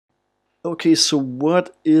Okay, so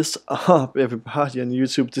what is up, everybody on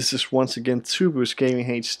YouTube? This is once again Tubus Gaming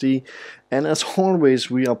HD, and as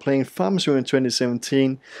always, we are playing Farm Simulator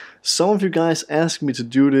 2017. Some of you guys asked me to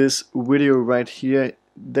do this video right here.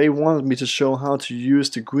 They wanted me to show how to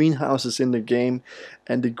use the greenhouses in the game,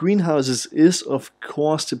 and the greenhouses is of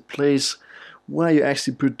course the place where you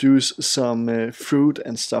actually produce some fruit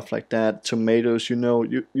and stuff like that, tomatoes, you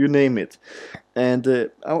name it. And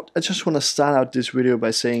I just want to start out this video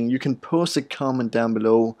by saying you can post a comment down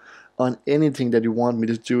below on anything that you want me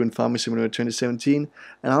to do in Farming Simulator 2017,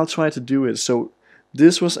 and I'll try to do it. So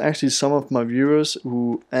this was actually some of my viewers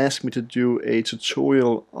who asked me to do a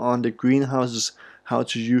tutorial on the greenhouses, how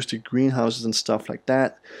to use the greenhouses and stuff like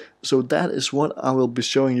that. So that is what I will be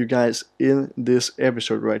showing you guys in this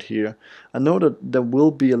episode right here. I know that there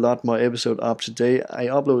will be a lot more episode up today. I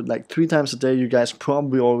upload like 3 times a day. You guys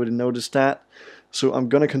probably already noticed that. So I'm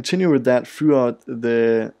gonna continue with that throughout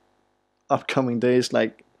the upcoming days,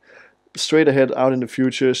 like straight ahead out in the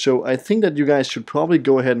future. So I think that you guys should probably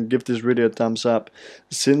go ahead and give this video a thumbs up,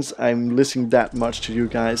 since I'm listening that much to you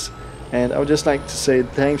guys. And I would just like to say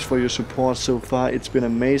thanks for your support so far. It's been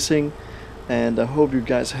amazing, and I hope you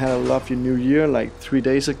guys had a lovely new year, like 3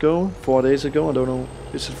 days ago, 4 days ago, I don't know,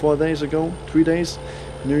 is it 4 days ago, 3 days,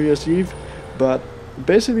 New Year's Eve. But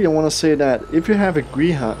basically I want to say that if you have a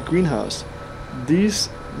greenhouse, these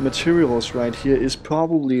materials right here is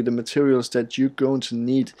probably the materials that you're going to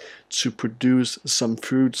need to produce some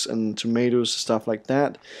fruits and tomatoes, stuff like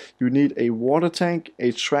that. You need a water tank,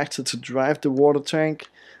 a tractor to drive the water tank.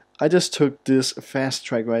 I just took this fast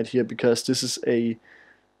track right here because this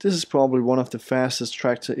is probably one of the fastest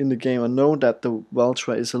tractor in the game. I know that the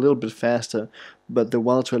Valtra is a little bit faster, but the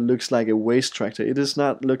Valtra looks like a waste tractor. It is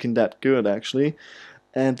not looking that good actually.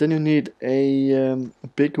 And then you need a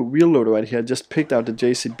big wheel loader right here. I just picked out the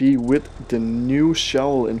JCB with the new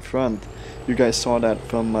shovel in front. You guys saw that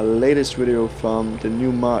from my latest video from the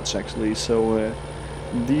new mods actually. So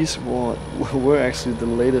these were actually the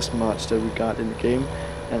latest mods that we got in the game.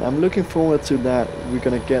 And I'm looking forward to that. We're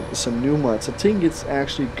gonna get some new mods. I think it's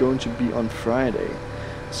actually going to be on Friday.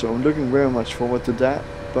 So I'm looking very much forward to that.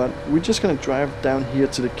 But we're just gonna drive down here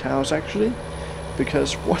to the cows actually.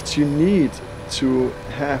 Because what you need to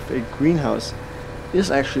have a greenhouse is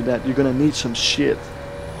actually that you're gonna need some shit.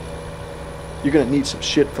 You're gonna need some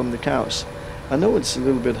shit from the cows. I know it's a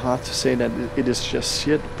little bit hard to say that it is just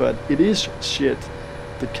shit, but it is shit.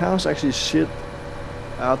 The cows actually shit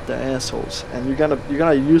out their assholes, and you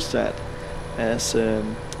gotta use that as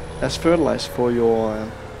fertilizer for your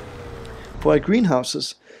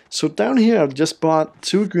greenhouses. So down here I've just bought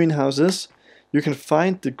 2 greenhouses. You can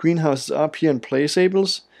find the greenhouses up here in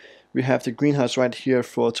Playsables. We have the greenhouse right here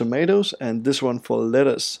for tomatoes, and this one for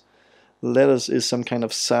lettuce. Lettuce is some kind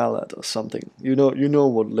of salad or something. You know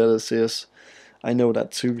what lettuce is. I know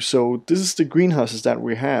that too. So this is the greenhouses that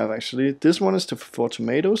we have actually. This one is for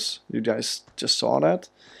tomatoes. You guys just saw that.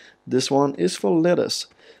 This one is for lettuce.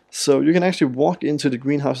 So you can actually walk into the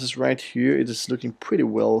greenhouses right here. It is looking pretty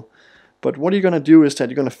well. But what you're gonna do is that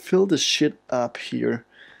you're gonna fill the shit up here,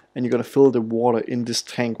 and you're gonna fill the water in this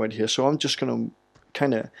tank right here. So I'm just gonna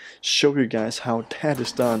kind of show you guys how that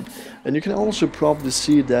is done. And you can also probably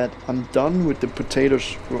see that I'm done with the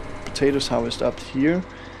potatoes harvest up here,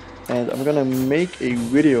 and I'm gonna make a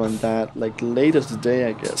video on that like later today,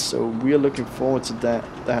 I guess. So we are looking forward to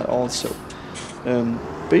that also.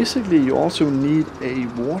 Basically you also need a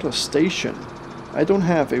water station. I don't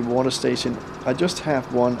have a water station. I just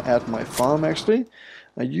have one at my farm actually.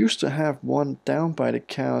 I used to have one down by the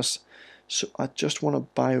cows, so I just want to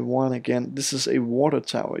buy one again. This is a water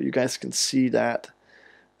tower. You guys can see that.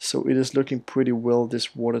 So it is looking pretty well,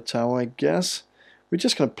 this water tower, I guess. We're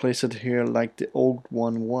just going to place it here like the old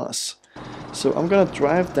one was. So I'm going to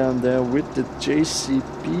drive down there with the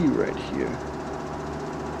JCB right here.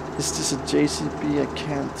 Is this a JCB? I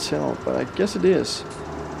can't tell, but I guess it is.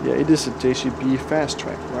 Yeah, it is a JCB fast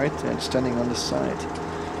track, right? And standing on the side.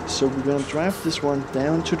 So we're going to drive this one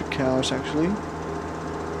down to the cows actually,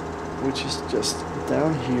 which is just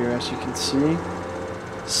down here as you can see.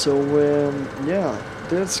 So yeah,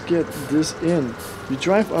 let's get this in. You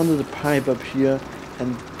drive under the pipe up here,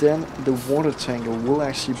 and then the water tank will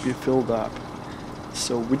actually be filled up.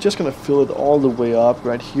 So we're just gonna fill it all the way up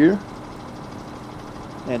right here,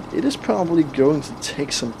 and it is probably going to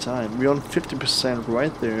take some time. We're on 50%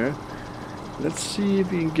 right there. Let's see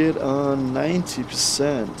if we can get on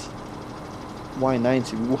 90%. Why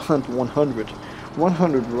 90? We want 100.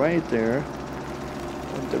 100 right there,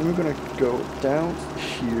 and then we're gonna go down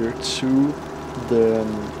here to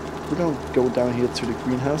the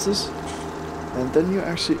greenhouses. and then you're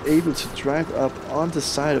actually able to drive up on the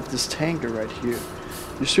side of this tanker right here.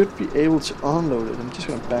 You should be able to unload it. I'm just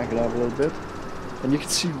gonna back it up a little bit, and you can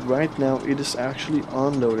see right now it is actually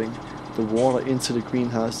unloading the water into the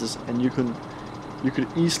greenhouses, and you could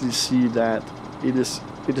easily see that it is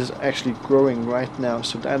actually growing right now.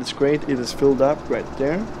 So that is great. It is filled up right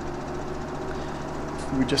there.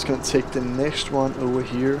 We're just gonna take the next one over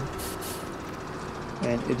here,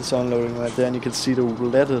 and it is unloading right there, and you can see the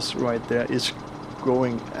lettuce right there is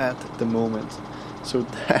growing at the moment. So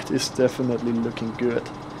that is definitely looking good.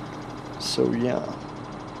 So yeah,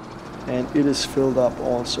 and it is filled up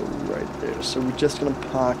also right there. So we're just gonna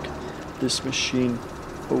park this machine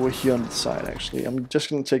over here on the side. Actually, I'm just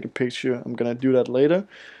gonna take a picture. I'm gonna do that later,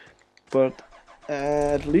 but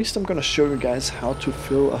at least I'm gonna show you guys how to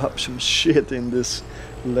fill up some shit in this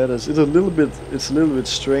lettuce. It's a little bit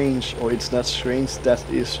strange, or it's not strange, that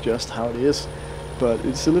is just how it is, but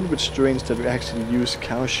it's a little bit strange that we actually use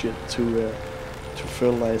cow shit to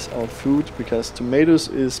fertilize our food, because tomatoes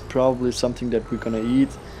is probably something that we're gonna eat,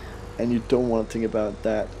 and you don't want to think about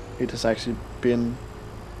that. It has actually been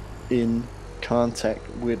in contact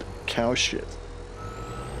with cow shit.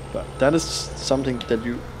 But that is something that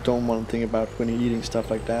you don't want to think about when you're eating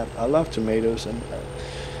stuff like that. I love tomatoes, and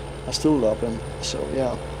I still love them. So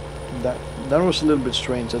yeah, that was a little bit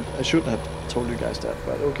strange. I shouldn't have told you guys that,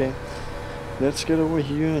 but okay. Let's get over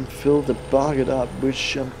here and fill the bucket up with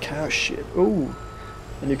some cow shit. Oh,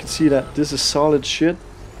 and you can see that this is solid shit.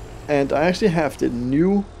 And I actually have the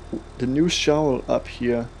new shovel up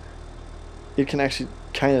here. It can actually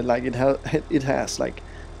kind of like it has like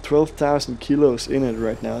 12,000 kilos in it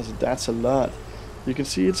right now, so that's a lot. You can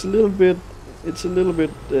see it's a little bit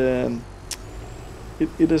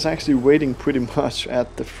it is actually weighting pretty much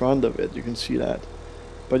at the front of it. You can see that,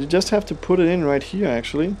 but you just have to put it in right here.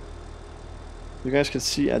 Actually, you guys can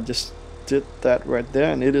see I just did that right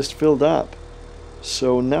there, and it is filled up.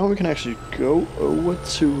 So now we can actually go over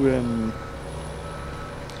to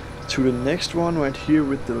the next one right here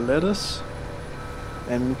with the lettuce,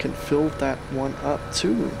 and we can fill that one up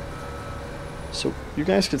too. So you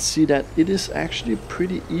guys can see that it is actually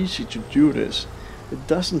pretty easy to do this. It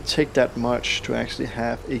doesn't take that much to actually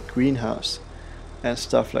have a greenhouse and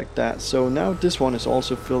stuff like that. So now this one is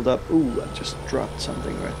also filled up. Ooh, I just dropped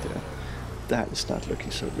something right there. That is not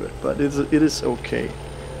looking so good, but it is okay.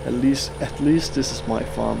 At least this is my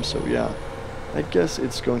farm, so yeah, I guess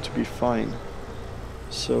it's going to be fine.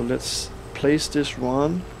 So let's place this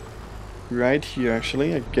one right here,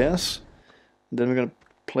 actually, I guess. Then we're gonna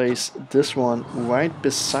place this one right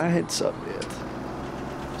besides of it,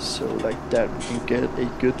 so like that we can get a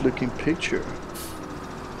good looking picture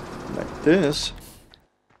like this.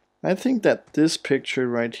 I think that this picture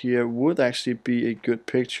right here would actually be a good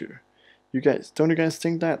picture. Don't you guys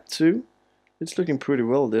think that too? It's looking pretty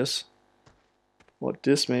well, this. What,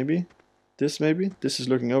 this maybe? This maybe? This is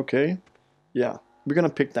looking okay. Yeah, we're gonna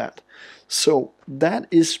pick that. So that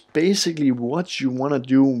is basically what you wanna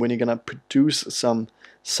do when you're gonna produce some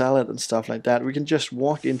salad and stuff like that. We can just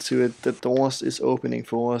walk into it. The doors is opening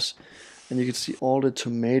for us, and you can see all the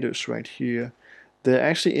tomatoes right here. They're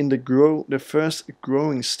actually in the first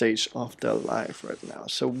growing stage of their life right now.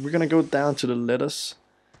 So we're gonna go down to the lettuce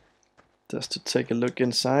just to take a look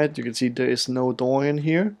inside. You can see there is no door in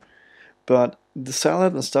here, but the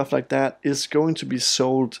salad and stuff like that is going to be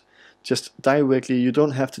sold just directly. You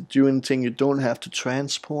don't have to do anything. You don't have to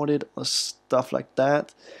transport it or stuff like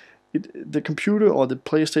that. The computer or the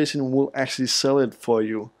PlayStation will actually sell it for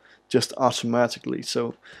you just automatically.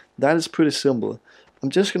 So that is pretty simple. I'm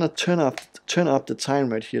just gonna turn up the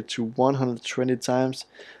time right here to 120 times,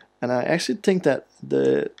 and I actually think that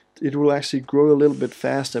it will actually grow a little bit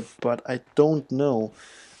faster, but I don't know.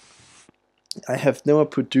 I have never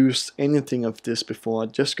produced anything of this before.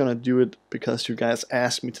 I'm just gonna do it because you guys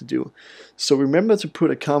asked me to do. So remember to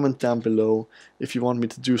put a comment down below if you want me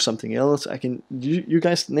to do something else. You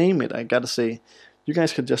guys name it. I gotta say, you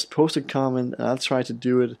guys can just post a comment and I'll try to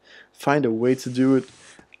do it, find a way to do it.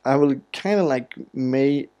 I will kind of like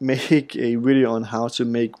make a video on how to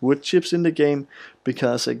make wood chips in the game,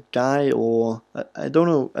 because a guy, or I don't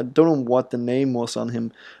know what the name was on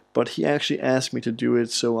him, but he actually asked me to do it.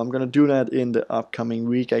 So I'm gonna do that in the upcoming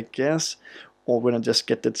week, I guess, or when I just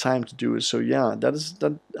get the time to do it. So yeah,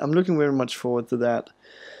 I'm looking very much forward to that.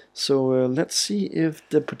 So let's see if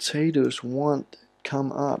the potatoes won't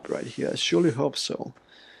come up right here. I surely hope so.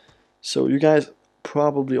 So you guys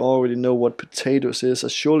probably already know what potatoes is. I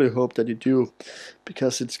surely hope that you do,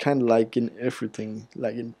 because it's kind of like in everything,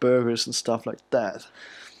 like in burgers and stuff like that.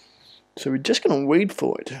 So we're just gonna wait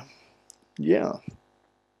for it. Yeah.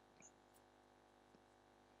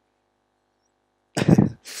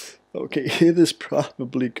 Okay, it is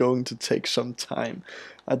probably going to take some time.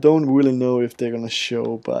 I don't really know if they're gonna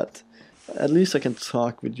show, but at least I can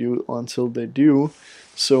talk with you until they do.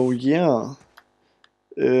 So yeah,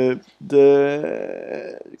 the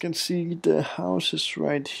you can see the house is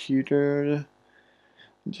right here.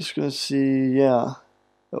 I'm just gonna see, yeah,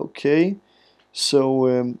 okay.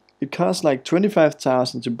 So it costs like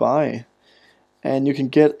 25,000 to buy, and you can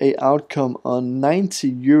get a outcome on 90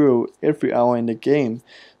 euro every hour in the game.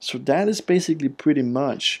 So that is basically pretty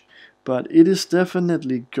much. But it is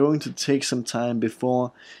definitely going to take some time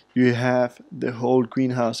before you have the whole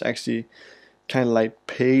greenhouse actually kind of like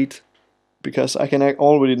paid, because I can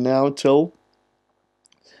already now tell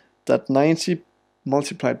that 90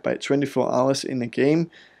 multiplied by 24 hours in a game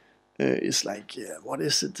is like, yeah, what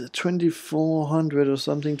is it, 2400 or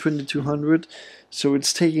something, 2200. So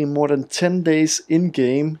it's taking more than 10 days in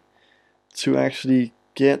game to actually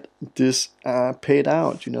get this paid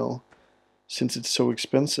out, you know, since it's so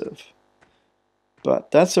expensive. But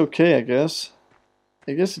that's okay, I guess.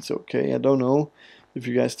 I guess it's okay. I don't know if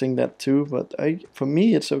you guys think that too, but for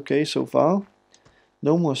me it's okay so far.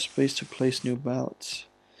 No more space to place new ballots.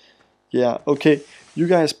 Yeah, okay. You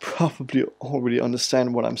guys probably already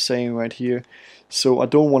understand what I'm saying right here. So I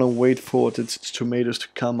don't want to wait for the tomatoes to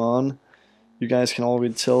come on. You guys can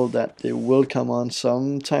already tell that they will come on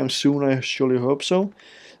sometime soon, I surely hope so.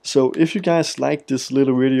 So if you guys like this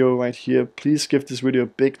little video right here, please give this video a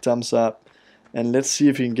big thumbs up. And let's see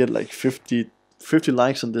if you can get like 50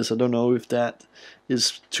 likes on this. I don't know if that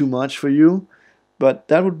is too much for you, but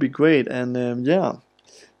that would be great. And yeah,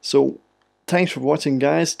 so thanks for watching,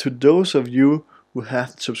 guys. To those of you who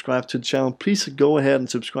haven't subscribed to the channel, please go ahead and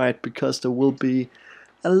subscribe, because there will be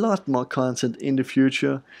a lot more content in the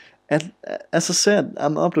future. And as I said,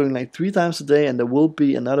 I'm uploading like 3 times a day, and there will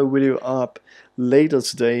be another video up later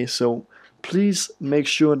today. So please make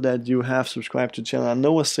sure that you have subscribed to the channel. I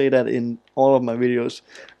know I say that in all of my videos,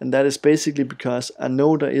 and that is basically because I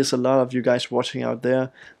know there is a lot of you guys watching out there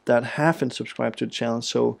that haven't subscribed to the channel.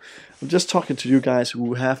 So I'm just talking to you guys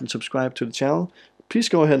who haven't subscribed to the channel. Please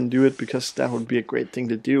go ahead and do it, because that would be a great thing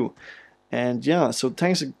to do. And yeah, so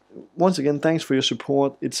thanks once again, thanks for your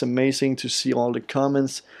support. It's amazing to see all the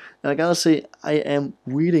comments, and I gotta say, I am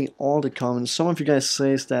reading all the comments. Some of you guys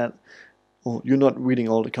says that, oh, you're not reading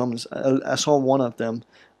all the comments. I saw one of them.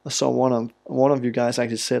 I saw one of you guys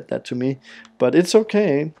actually said that to me, but it's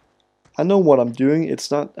okay. I know what I'm doing.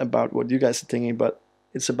 It's not about what you guys are thinking, but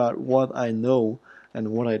it's about what I know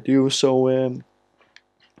and what I do. So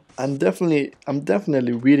I'm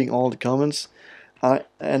definitely reading all the comments.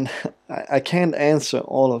 And I can't answer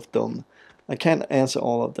all of them. I can't answer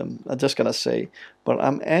all of them, I just gotta say. But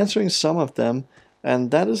I'm answering some of them,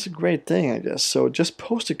 and that is a great thing, I guess. So just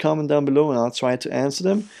post a comment down below, and I'll try to answer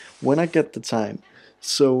them when I get the time.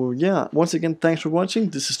 So yeah, once again, thanks for watching.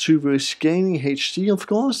 This is Tuber's Gaming HD, of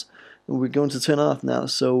course. And we're going to turn off now.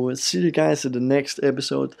 So see you guys in the next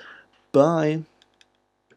episode. Bye.